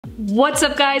What's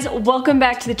up guys, welcome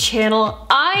back to the channel.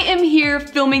 I am here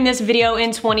filming this video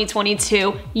in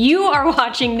 2022. You are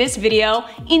watching this video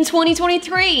in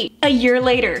 2023, a year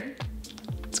later.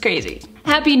 It's crazy.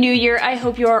 Happy New Year. I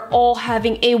hope you are all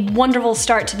having a wonderful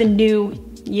start to the new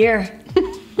year.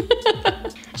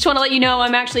 Just want to let you know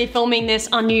I'm actually filming this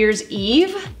on New Year's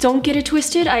Eve. Don't get it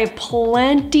twisted, I have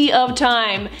plenty of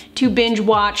time to binge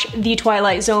watch the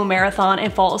Twilight Zone marathon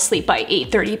and fall asleep by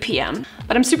 8:30 p.m.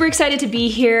 But I'm super excited to be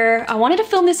here. I wanted to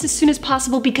film this as soon as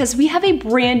possible because we have a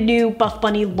brand new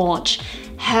Buffbunny launch.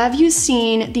 Have you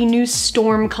seen the new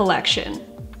Storm collection?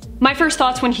 My first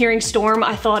thoughts when hearing Storm,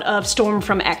 I thought of Storm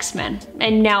from X-Men,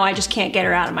 and now I just can't get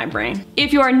her out of my brain.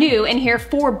 If you are new and here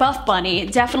for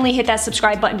Buffbunny, definitely hit that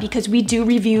subscribe button because we do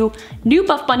review new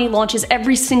Buffbunny launches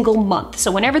every single month.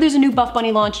 So whenever there's a new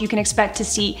Buffbunny launch, you can expect to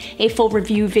see a full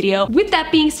review video. With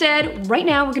that being said, right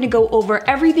now we're gonna go over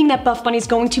everything that Buffbunny is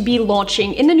going to be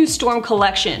launching in the new Storm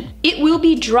collection. It will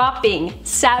be dropping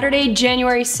Saturday,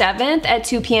 January 7th at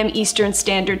 2 p.m. Eastern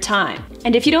Standard Time.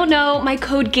 And if you don't know, my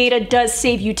code Gaita does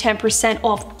save you 10%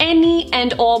 off any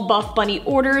and all Buffbunny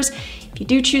orders. If you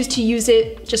do choose to use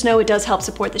it, just know it does help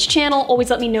support this channel.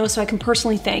 Always let me know so I can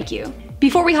personally thank you.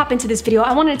 Before we hop into this video,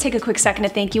 I wanted to take a quick second to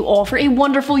thank you all for a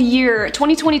wonderful year.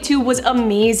 2022 was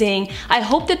amazing. I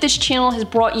hope that this channel has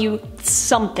brought you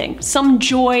something, some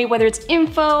joy, whether it's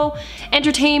info,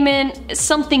 entertainment,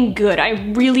 something good.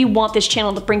 I really want this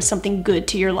channel to bring something good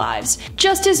to your lives,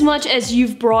 just as much as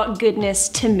you've brought goodness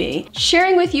to me.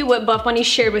 Sharing with you what Buffbunny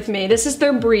shared with me. This is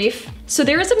their brief. So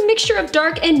there is a mixture of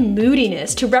dark and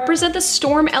moodiness to represent the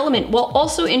storm element while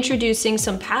also introducing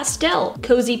some pastel,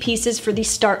 cozy pieces for the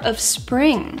start of spring.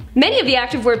 Many of the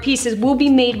activewear pieces will be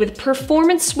made with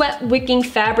performance sweat wicking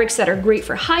fabrics that are great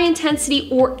for high intensity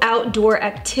or outdoor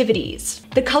activities.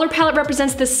 The color palette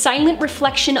represents the silent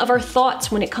reflection of our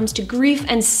thoughts when it comes to grief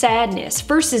and sadness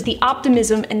versus the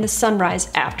optimism and the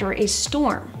sunrise after a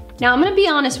storm. Now I'm gonna be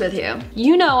honest with you.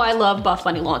 You know I love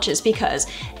Buffbunny launches because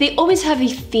they always have a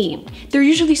theme. They're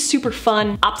usually super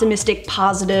fun, optimistic,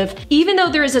 positive. Even though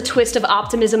there is a twist of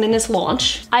optimism in this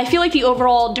launch, I feel like the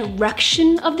overall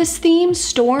direction of this theme,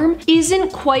 Storm,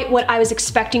 isn't quite what I was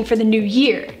expecting for the new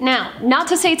year. Now, not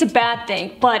to say it's a bad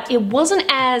thing, but it wasn't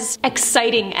as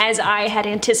exciting as I had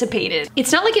anticipated.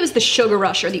 It's not like it was the Sugar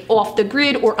Rush or the Off the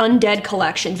Grid or Undead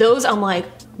collection. Those I'm like,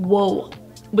 whoa.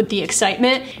 With the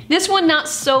excitement. This one not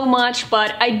so much,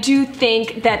 but I do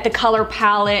think that the color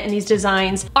palette and these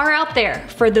designs are out there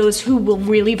for those who will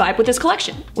really vibe with this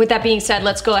collection. With that being said,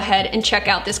 let's go ahead and check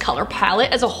out this color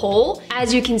palette as a whole.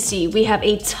 As you can see, we have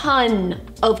a ton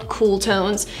of cool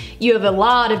tones. You have a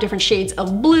lot of different shades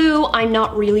of blue. I'm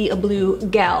not really a blue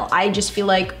gal. I just feel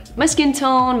like my skin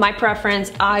tone, my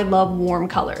preference, I love warm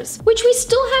colors. Which we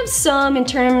still have some in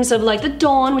terms of like the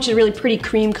Dawn, which is a really pretty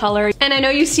cream color. And I know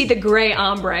you see the gray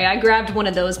ombre. I grabbed one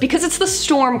of those because it's the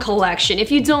Storm collection.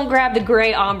 If you don't grab the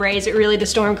gray ombre, is it really the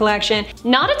Storm collection?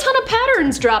 Not a ton of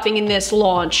patterns dropping in this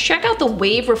launch. Check out the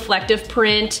wave reflective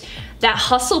print. That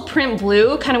Hustle print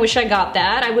blue, kind of wish I got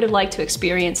that. I would have liked to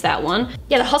experience that one.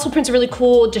 Yeah, the Hustle print's a really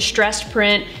cool distressed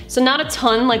print. So not a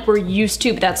ton like we're used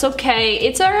to, but that's okay.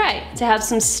 It's all right to have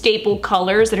some staple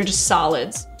colors that are just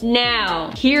solids.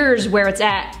 Now, here's where it's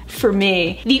at for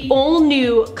me. The all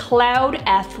new Cloud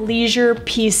Athleisure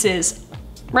pieces.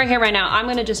 Right here, right now, I'm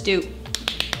gonna just do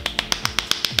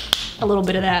a little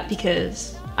bit of that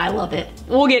because I love it.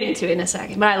 We'll get into it in a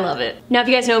second, but I love it. Now, if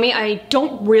you guys know me, I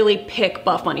don't really pick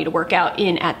Buffbunny to work out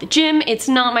in at the gym. It's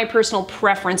not my personal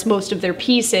preference, most of their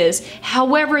pieces.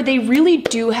 However, they really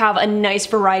do have a nice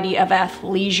variety of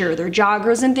athleisure, their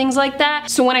joggers and things like that.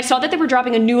 So when I saw that they were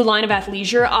dropping a new line of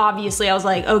athleisure, obviously I was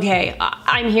like, okay,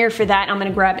 I'm here for that. I'm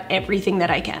gonna grab everything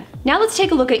that I can. Now let's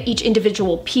take a look at each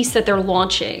individual piece that they're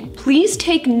launching. Please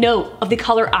take note of the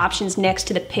color options next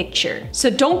to the picture. So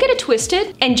don't get it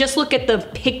twisted and just look at the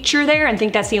picture there and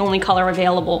think that's the only color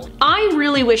available. I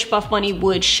really wish Buffbunny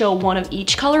would show one of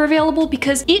each color available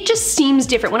because it just seems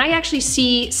different. When I actually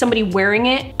see somebody wearing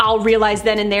it, I'll realize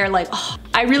then and there like, oh,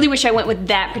 I really wish I went with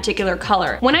that particular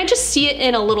color. When I just see it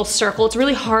in a little circle, it's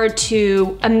really hard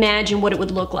to imagine what it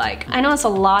would look like. I know it's a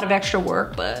lot of extra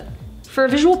work, but for a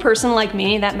visual person like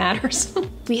me, that matters.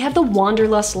 We have the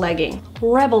Wanderlust legging,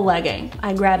 Rebel legging.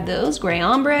 I grabbed those, gray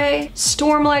ombre,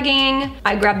 Storm legging.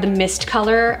 I grabbed the mist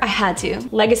color, I had to.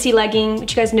 Legacy legging,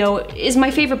 which you guys know is my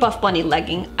favorite Buffbunny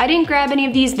legging. I didn't grab any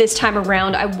of these this time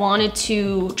around. I wanted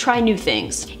to try new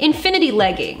things. Infinity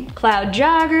legging, Cloud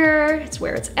jogger, it's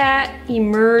where it's at.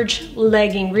 Emerge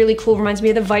legging, really cool, reminds me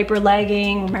of the Viper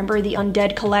legging. Remember the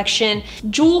Undead collection.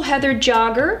 Jewel Heather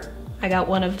jogger, I got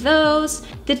one of those.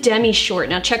 The demi short,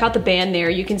 now check out the band there.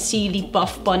 You can see the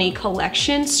Buffbunny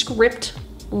collection script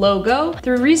logo.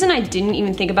 The reason I didn't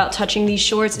even think about touching these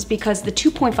shorts is because the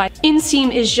 2.5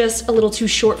 inseam is just a little too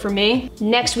short for me.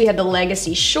 Next we have the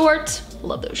Legacy short.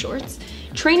 Love those shorts.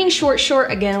 Training short,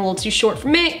 again, a little too short for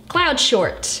me. Cloud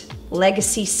short.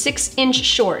 Legacy 6-inch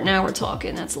short. Now we're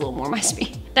talking, that's a little more my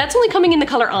speed. That's only coming in the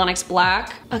color Onyx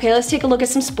Black. Okay, let's take a look at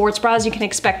some sports bras you can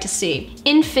expect to see.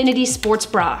 Infinity sports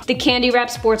bra. The candy wrap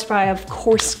sports bra, I of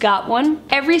course got one.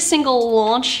 Every single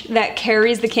launch that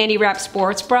carries the candy wrap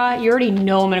sports bra, you already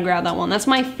know I'm gonna grab that one. That's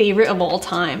my favorite of all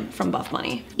time from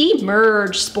Buffbunny.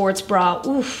 Emerge sports bra,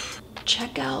 oof.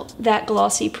 Check out that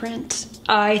glossy print.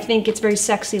 I think it's very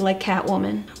sexy like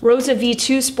Catwoman. ROSA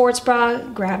V2 sports bra,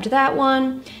 grabbed that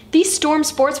one. These Storm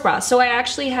sports bras, so I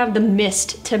actually have the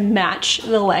mist to match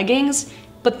the leggings,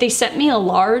 but they sent me a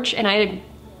large and I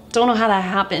don't know how that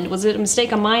happened. Was it a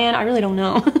mistake on my end? I really don't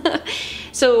know.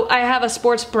 So I have a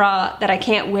sports bra that I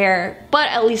can't wear, but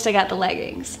at least I got the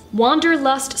leggings.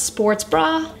 Wanderlust sports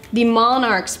bra, the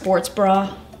Monarch sports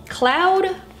bra,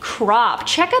 Cloud crop.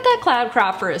 Check out that cloud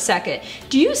crop for a second.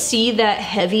 Do you see that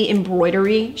heavy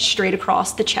embroidery straight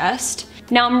across the chest?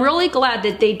 Now I'm really glad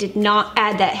that they did not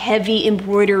add that heavy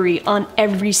embroidery on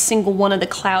every single one of the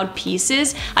cloud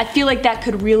pieces. I feel like that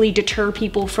could really deter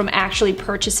people from actually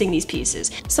purchasing these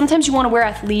pieces. Sometimes you want to wear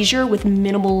athleisure with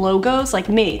minimal logos like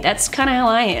me. That's kind of how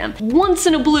I am. Once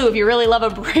in a blue, if you really love a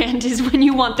brand, is when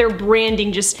you want their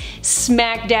branding just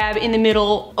smack dab in the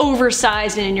middle,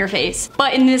 oversized and in your face.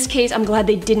 But in this case, I'm glad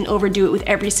they didn't overdo it with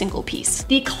every single piece.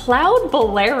 The Cloud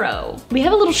Bolero. We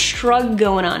have a little shrug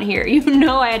going on here. You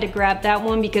know I had to grab that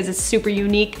one because it's super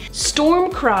unique. Storm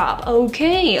crop,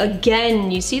 okay, again,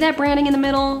 you see that branding in the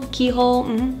middle, keyhole,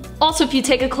 Also, if you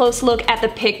take a close look at the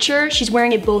picture, she's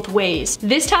wearing it both ways.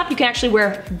 This top you can actually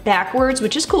wear backwards,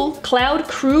 which is cool. Cloud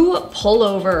crew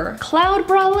pullover, cloud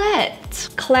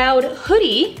bralette, cloud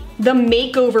hoodie, the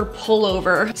makeover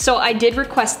pullover. So I did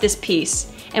request this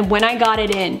piece, and when I got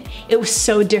it in, it was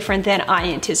so different than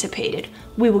I anticipated.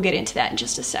 We will get into that in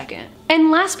just a second.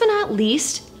 And last but not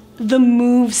least, the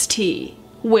Moves tee.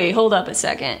 Wait, hold up a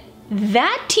second.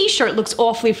 That t-shirt looks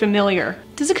awfully familiar.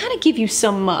 Does it kind of give you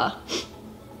some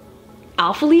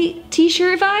Alphalete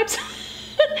t-shirt vibes?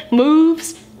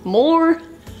 Moves, more.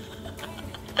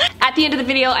 At the end of the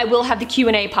video, I will have the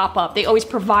Q&A pop up. They always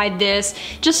provide this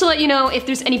just to let you know if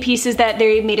there's any pieces that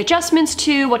they made adjustments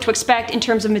to, what to expect in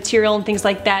terms of material and things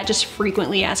like that. Just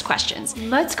frequently asked questions.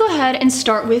 Let's go ahead and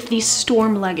start with the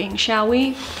Storm legging, shall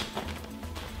we?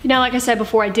 Now, like I said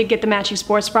before, I did get the matching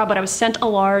sports bra, but I was sent a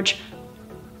large.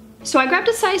 So I grabbed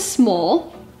a size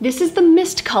small. This is the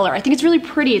mist color. I think it's really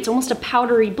pretty. It's almost a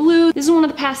powdery blue. This is one of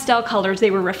the pastel colors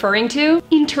they were referring to.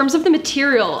 In terms of the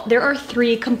material, there are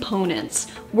 3 components.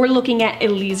 We're looking at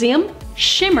Elysium,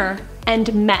 shimmer,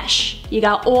 and mesh. You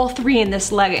got all 3 in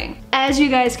this legging. As you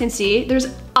guys can see, there's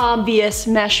obvious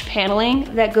mesh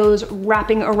paneling that goes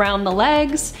wrapping around the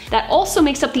legs. That also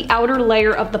makes up the outer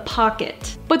layer of the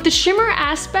pocket. But the shimmer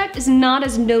aspect is not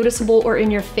as noticeable or in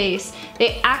your face.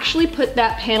 They actually put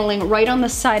that paneling right on the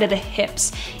side of the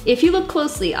hips. If you look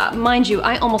closely, mind you,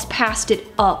 I almost passed it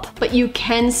up, but you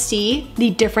can see the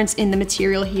difference in the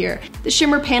material here. The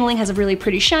shimmer paneling has a really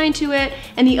pretty shine to it,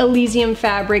 and the Elysium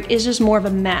fabric is just more of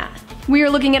a matte. We are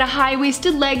looking at a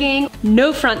high-waisted legging,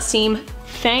 no front seam.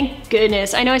 Thank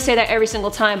goodness. I know I say that every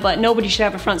single time, but nobody should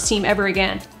have a front seam ever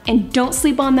again. And don't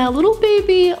sleep on that little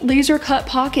baby laser cut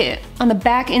pocket on the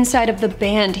back inside of the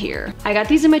band here. I got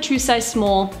these in my true size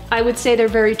small. I would say they're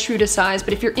very true to size,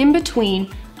 but if you're in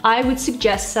between, I would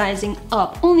suggest sizing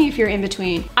up, only if you're in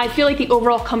between. I feel like the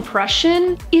overall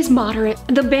compression is moderate.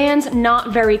 The band's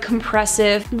not very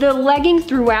compressive. The legging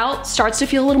throughout starts to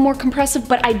feel a little more compressive,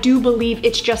 but I do believe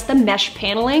it's just the mesh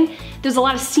paneling. There's a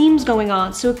lot of seams going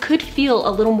on, so it could feel a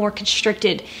little more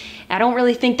constricted. I don't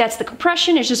really think that's the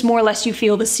compression, it's just more or less you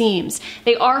feel the seams.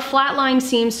 They are flat-lying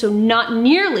seams, so not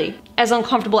nearly as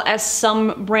uncomfortable as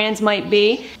some brands might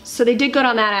be. So they did good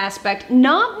on that aspect.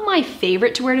 Not my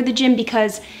favorite to wear to the gym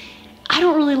because I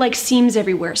don't really like seams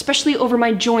everywhere, especially over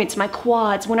my joints, my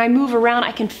quads. When I move around,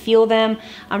 I can feel them.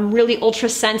 I'm really ultra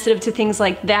sensitive to things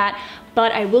like that.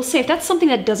 But I will say, if that's something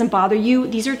that doesn't bother you,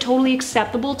 these are totally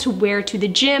acceptable to wear to the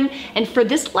gym. And for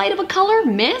this light of a color,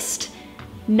 mist,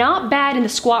 not bad in the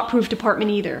squat proof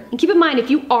department either. And keep in mind, if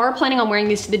you are planning on wearing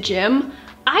these to the gym,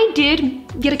 I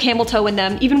did get a camel toe in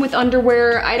them, even with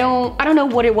underwear. I don't know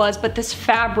what it was, but this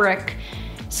fabric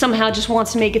somehow just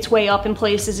wants to make its way up in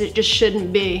places it just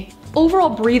shouldn't be.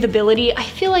 Overall breathability, I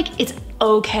feel like it's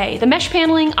okay. The mesh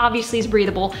paneling obviously is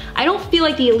breathable. I don't feel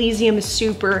like the Elysium is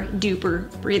super duper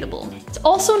breathable. It's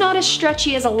also not as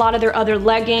stretchy as a lot of their other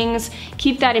leggings.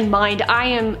 Keep that in mind. I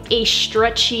am a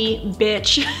stretchy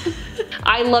bitch.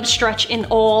 I love stretch in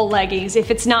all leggings.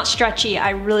 If it's not stretchy, I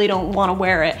really don't want to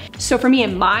wear it. So for me,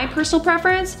 in my personal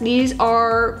preference, these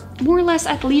are more or less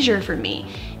athleisure for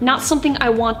me. Not something I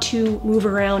want to move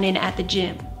around in at the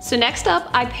gym. So next up,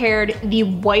 I paired the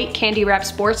white candy wrap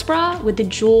sports bra with the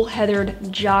jewel heathered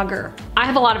jogger. I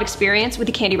have a lot of experience with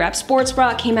the candy wrap sports bra.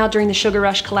 It came out during the Sugar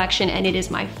Rush collection and it is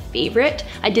my favorite.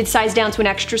 I did size down to an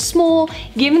extra small.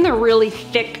 Given the really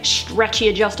thick, stretchy,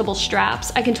 adjustable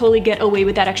straps, I can totally get away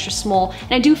with that extra small.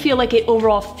 And I do feel like it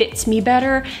overall fits me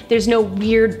better. There's no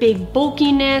weird big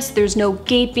bulkiness. There's no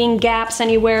gaping gaps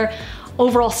anywhere.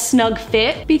 Overall snug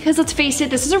fit, because let's face it,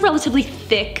 this is a relatively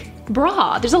thick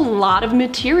bra. There's a lot of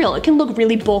material. It can look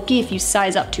really bulky if you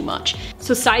size up too much.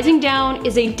 So sizing down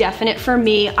is a definite for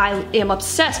me. I am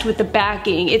obsessed with the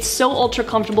backing. It's so ultra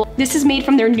comfortable. This is made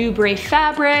from their OMBRE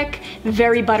fabric,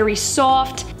 very buttery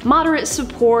soft, moderate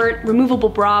support, removable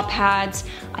bra pads.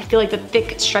 I feel like the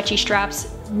thick, stretchy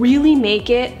straps really make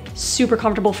it super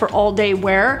comfortable for all day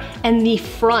wear. And the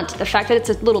front, the fact that it's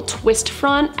a little twist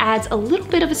front adds a little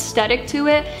bit of aesthetic to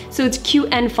it, so it's cute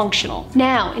and functional.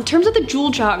 Now, in terms of the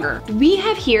jewel jogger, we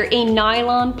have here a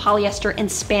nylon, polyester, and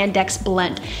spandex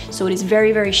blend. So it is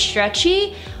very, very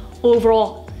stretchy,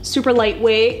 overall super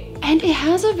lightweight, and it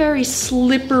has a very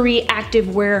slippery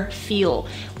activewear feel.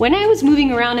 When I was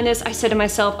moving around in this, I said to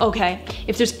myself, okay,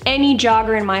 if there's any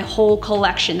jogger in my whole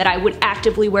collection that I would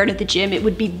actively wear to the gym, it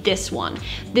would be this one.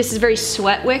 This is very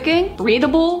sweat wicking,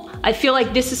 breathable. I feel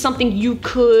like this is something you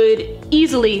could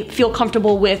easily feel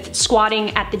comfortable with squatting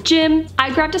at the gym.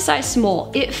 I grabbed a size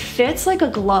small. It fits like a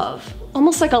glove.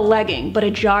 Almost like a legging, but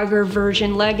a jogger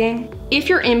version legging. If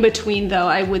you're in between though,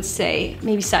 I would say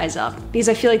maybe size up, because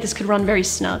I feel like this could run very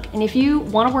snug. And if you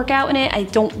want to work out in it, I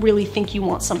don't really think you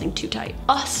want something too tight.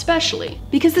 Especially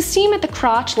because the seam at the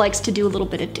crotch likes to do a little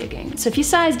bit of digging. So if you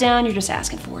size down, you're just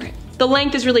asking for it. The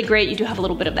length is really great. You do have a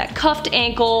little bit of that cuffed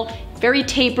ankle, very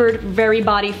tapered, very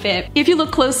body fit. If you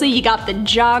look closely, you got the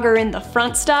jogger in the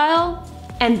front style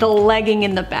and the legging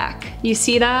in the back. You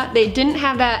see that? They didn't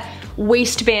have that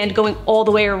waistband going all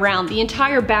the way around. The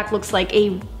entire back looks like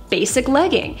a basic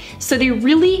legging. So they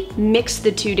really mix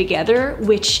the two together,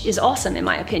 which is awesome in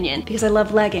my opinion, because I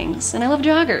love leggings and I love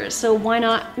joggers, so why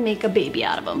not make a baby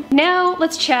out of them? Now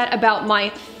let's chat about my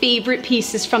favorite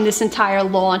pieces from this entire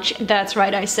launch. That's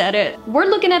right, I said it. We're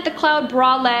looking at the Cloud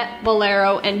Bralette,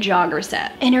 Bolero, and Jogger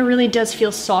set. And it really does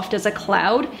feel soft as a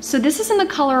cloud. So this is in the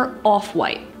color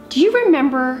Off-White. Do you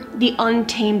remember the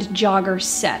Untamed Jogger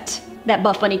set that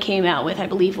Buffbunny came out with, I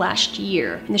believe, last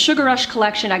year? In the Sugar Rush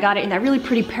collection, I got it in that really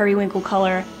pretty periwinkle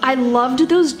color. I loved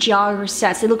those jogger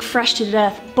sets. They look fresh to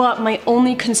death, but my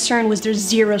only concern was there's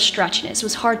zero stretchiness. It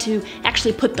was hard to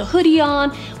actually put the hoodie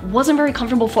on. Wasn't very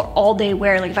comfortable for all day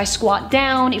wear. Like if I squat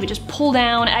down, it would just pull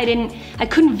down. I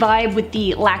couldn't vibe with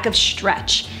the lack of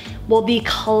stretch. Well, the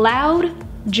Cloud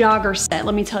Jogger set,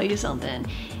 let me tell you something.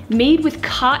 Made with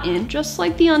cotton, just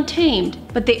like the Untamed,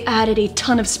 but they added a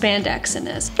ton of spandex in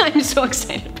this. I'm so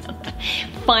excited about that.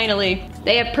 Finally,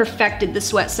 they have perfected the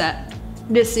sweat set.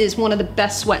 This is one of the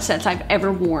best sweat sets I've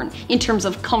ever worn in terms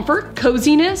of comfort,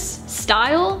 coziness,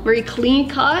 style, very clean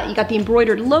cut. You got the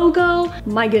embroidered logo.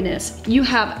 My goodness, you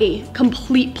have a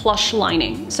complete plush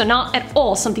lining. So not at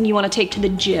all something you want to take to the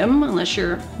gym unless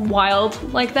you're wild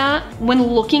like that. When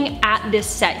looking at this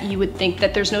set, you would think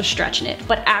that there's no stretch in it,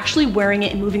 but actually wearing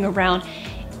it and moving around,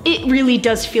 it really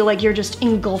does feel like you're just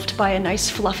engulfed by a nice,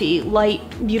 fluffy,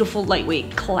 light, beautiful,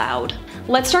 lightweight cloud.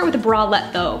 Let's start with the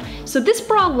bralette though. So this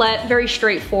bralette, very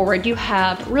straightforward. You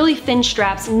have really thin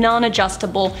straps,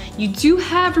 non-adjustable. You do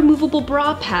have removable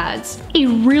bra pads, a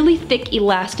really thick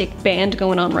elastic band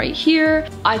going on right here.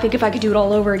 I think if I could do it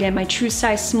all over again, my true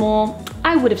size small,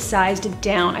 I would have sized it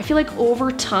down. I feel like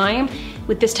over time,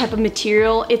 with this type of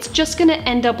material, it's just gonna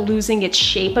end up losing its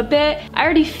shape a bit. I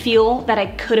already feel that I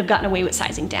could have gotten away with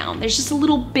sizing down. There's just a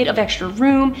little bit of extra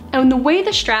room, and the way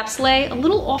the straps lay, a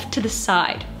little off to the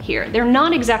side here. They're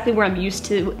not exactly where I'm used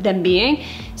to them being.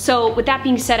 So with that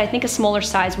being said, I think a smaller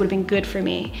size would have been good for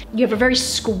me. You have a very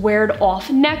squared off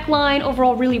neckline,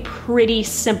 overall really pretty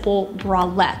simple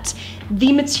bralette.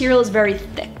 The material is very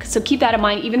thick, so keep that in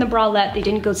mind. Even the bralette, they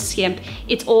didn't go skimp.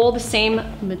 It's all the same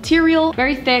material,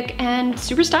 very thick and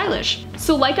super stylish.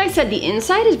 So like I said, the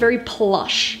inside is very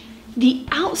plush. The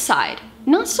outside,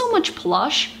 not so much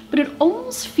plush, but it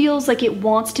almost feels like it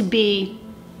wants to be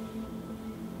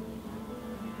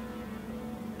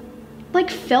like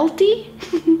felty.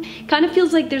 Kind of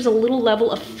feels like there's a little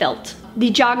level of felt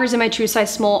The joggers in my true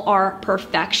size small are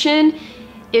perfection.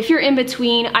 If you're in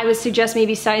between, I would suggest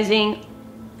maybe sizing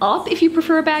up if you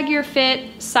prefer a baggier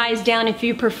fit, size down if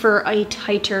you prefer a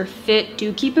tighter fit.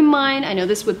 Do keep in mind, I know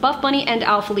this with Buffbunny and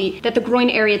Alphalete, that the groin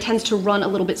area tends to run a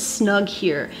little bit snug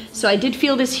here. So I did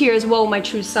feel this here as well with my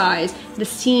true size. The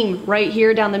seam right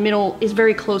here down the middle is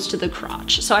very close to the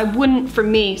crotch. So I wouldn't, for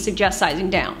me, suggest sizing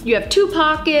down. You have 2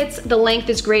 pockets, the length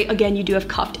is great. Again, you do have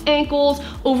cuffed ankles.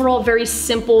 Overall, very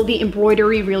simple. The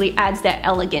embroidery really adds that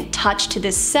elegant touch to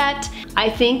this set.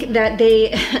 I think that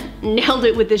they nailed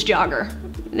it with this jogger.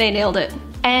 They nailed it.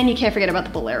 And you can't forget about the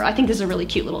Bolero. I think this is a really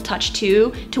cute little touch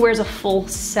too, to wear as a full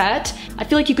set. I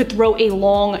feel like you could throw a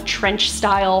long trench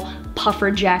style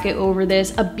puffer jacket over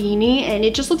this, a beanie, and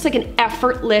it just looks like an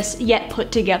effortless yet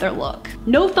put together look.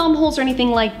 No thumb holes or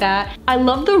anything like that. I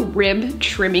love the rib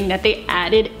trimming that they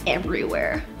added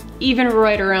everywhere, even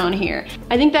right around here.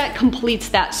 I think that completes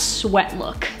that sweat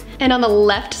look. And on the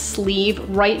left sleeve,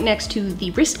 right next to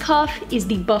the wrist cuff, is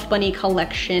the Buffbunny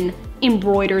collection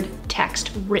embroidered text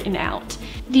written out.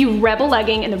 The Rebel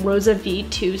legging and the ROSA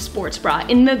V2 sports bra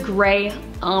in the gray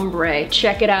ombre.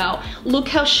 Check it out. Look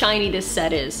how shiny this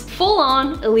set is. Full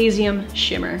on Elysium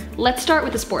shimmer. Let's start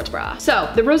with the sports bra.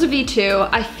 So the ROSA V2,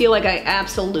 I feel like I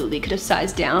absolutely could have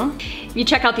sized down. If you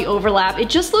check out the overlap, it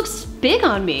just looks big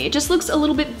on me. It just looks a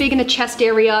little bit big in the chest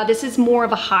area. This is more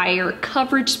of a higher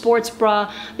coverage sports bra.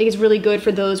 I think it's really good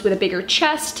for those with a bigger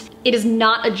chest. It is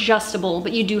not adjustable,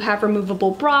 but you do have removable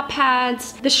bra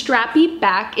pads. The strappy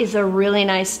back is a really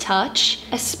nice touch,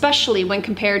 especially when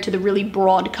compared to the really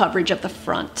broad coverage of the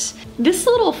front. This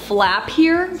little flap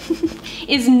here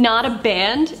is not a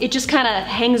band. It just kind of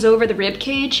hangs over the rib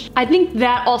cage. I think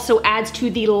that also adds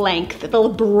to the length, the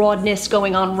broadness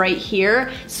going on right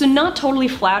here. So not totally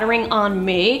flattering on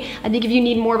me. I think if you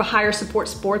need more of a higher support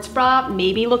sports bra,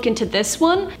 maybe look into this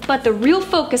one. But the real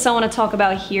focus I want to talk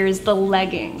about here is the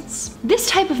leggings. This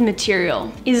type of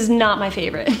material is not my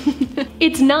favorite.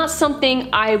 It's not something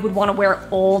I would want to wear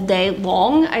all day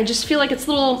long. I just feel like it's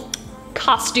a little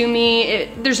costumey,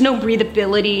 there's no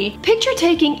breathability. Picture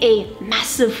taking a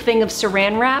massive thing of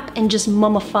saran wrap and just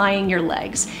mummifying your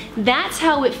legs. That's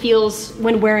how it feels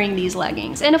when wearing these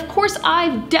leggings. And of course,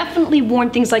 I've definitely worn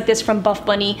things like this from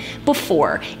Buffbunny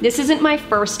before. This isn't my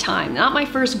first time, not my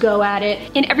first go at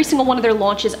it. In every single one of their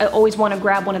launches, I always want to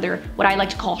grab one of their, what I like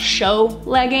to call show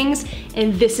leggings,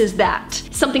 and this is that.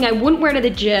 Something I wouldn't wear to the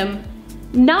gym,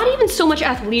 not even so much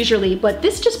athleisurely, but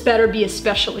this just better be a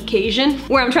special occasion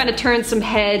where I'm trying to turn some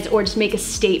heads or just make a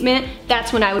statement.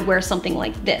 That's when I would wear something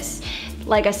like this.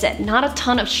 Like I said, not a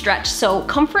ton of stretch, so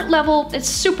comfort level is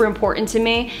super important to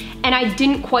me, and I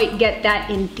didn't quite get that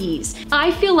in these.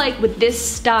 I feel like with this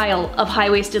style of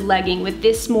high-waisted legging, with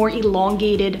this more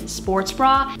elongated sports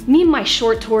bra, me and my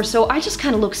short torso, I just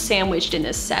kind of look sandwiched in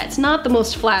this set. It's not the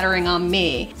most flattering on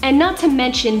me. And not to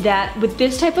mention that with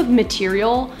this type of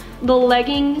material, the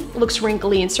legging looks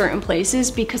wrinkly in certain places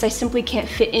because I simply can't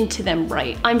fit into them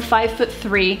right. I'm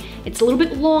 5'3", it's a little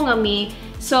bit long on me,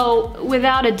 so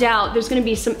without a doubt, there's gonna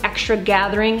be some extra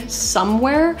gathering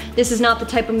somewhere. This is not the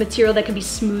type of material that can be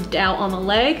smoothed out on the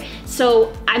leg,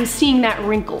 so I'm seeing that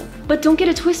wrinkle. But don't get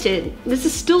it twisted. This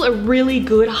is still a really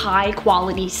good, high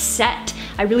quality set.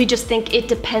 I really just think it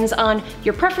depends on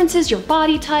your preferences, your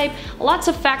body type. Lots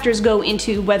of factors go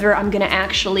into whether I'm gonna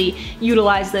actually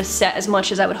utilize this set as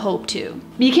much as I would hope to.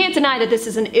 But you can't deny that this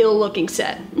is an ill-looking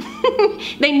set.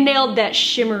 They nailed that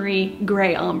shimmery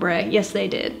gray ombre. Yes, they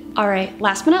did. All right,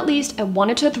 last but not least, I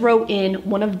wanted to throw in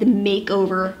one of the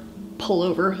Makeover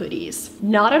pullover hoodies.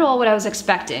 Not at all what I was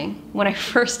expecting when I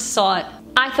first saw it.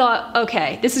 I thought,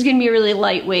 okay, this is gonna be a really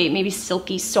lightweight, maybe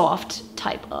silky soft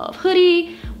type of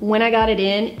hoodie. When I got it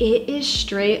in, it is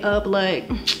straight up like,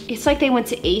 it's like they went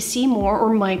to AC Moore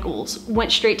or Michaels,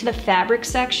 went straight to the fabric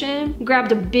section,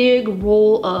 grabbed a big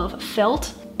roll of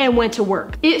felt, and went to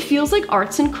work. It feels like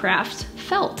arts and crafts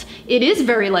felt. It is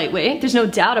very lightweight, there's no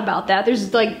doubt about that.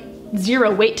 There's like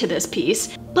zero weight to this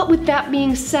piece. But with that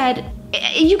being said,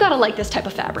 you gotta like this type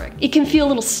of fabric. It can feel a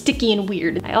little sticky and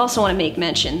weird. I also wanna make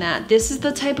mention that this is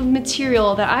the type of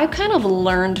material that I've kind of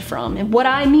learned from. And what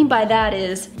I mean by that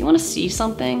is, you wanna see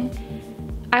something?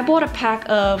 I bought a pack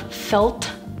of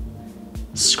felt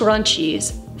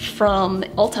scrunchies from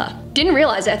Ulta. Didn't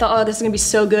realize it. I thought, oh, this is gonna be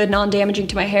so good, non-damaging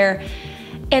to my hair.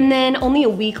 And then only a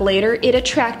week later, it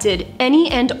attracted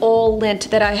any and all lint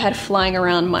that I had flying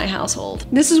around my household.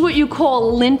 This is what you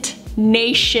call lint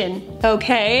nation,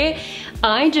 okay?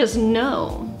 I just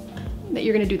know that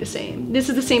you're gonna do the same. This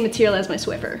is the same material as my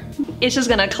Swiffer. It's just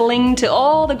gonna cling to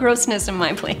all the grossness in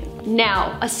my plate.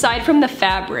 Now, aside from the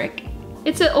fabric,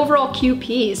 it's an overall cute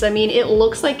piece. I mean, it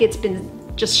looks like it's been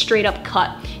just straight up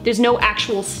cut. There's no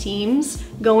actual seams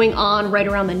going on right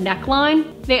around the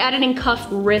neckline. They added in cuff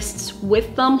wrists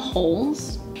with thumb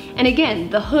holes. And again,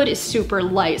 the hood is super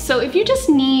light. So if you just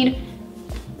need,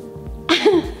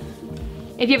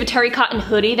 if you have a terry cotton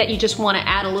hoodie that you just want to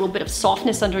add a little bit of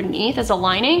softness underneath as a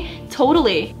lining,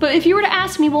 totally. But if you were to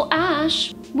ask me, well,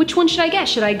 Ash, which one should I get?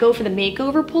 Should I go for the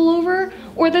makeover pullover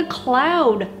or the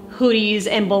cloud hoodies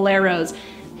and boleros?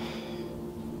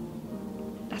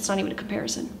 That's not even a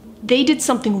comparison. They did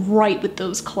something right with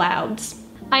those clouds.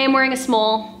 I am wearing a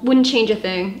small, wouldn't change a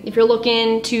thing. If you're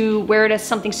looking to wear it as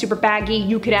something super baggy,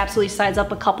 you could absolutely size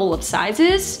up a couple of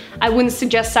sizes. I wouldn't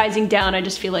suggest sizing down. I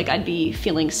just feel like I'd be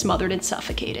feeling smothered and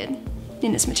suffocated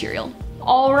in this material.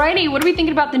 Alrighty, what are we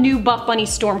thinking about the new Buffbunny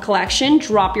Storm collection?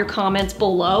 Drop your comments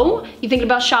below. You thinking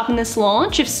about shopping this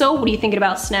launch? If so, what are you thinking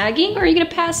about snagging, or are you gonna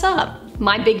pass up?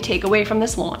 My big takeaway from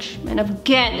this launch, and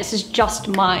again, this is just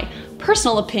my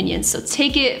personal opinion, so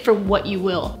take it for what you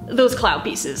will. Those cloud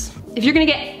pieces. If you're gonna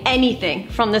get anything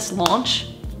from this launch,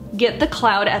 get the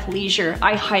cloud athleisure.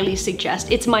 I highly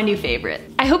suggest. It's my new favorite.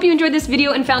 I hope you enjoyed this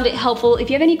video and found it helpful. If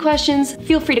you have any questions,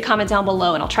 feel free to comment down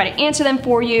below and I'll try to answer them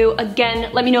for you.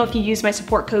 Again, let me know if you use my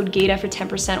support code Gaita for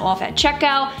 10% off at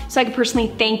checkout so I can personally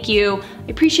thank you.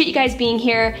 I appreciate you guys being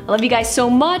here. I love you guys so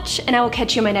much and I will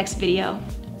catch you in my next video.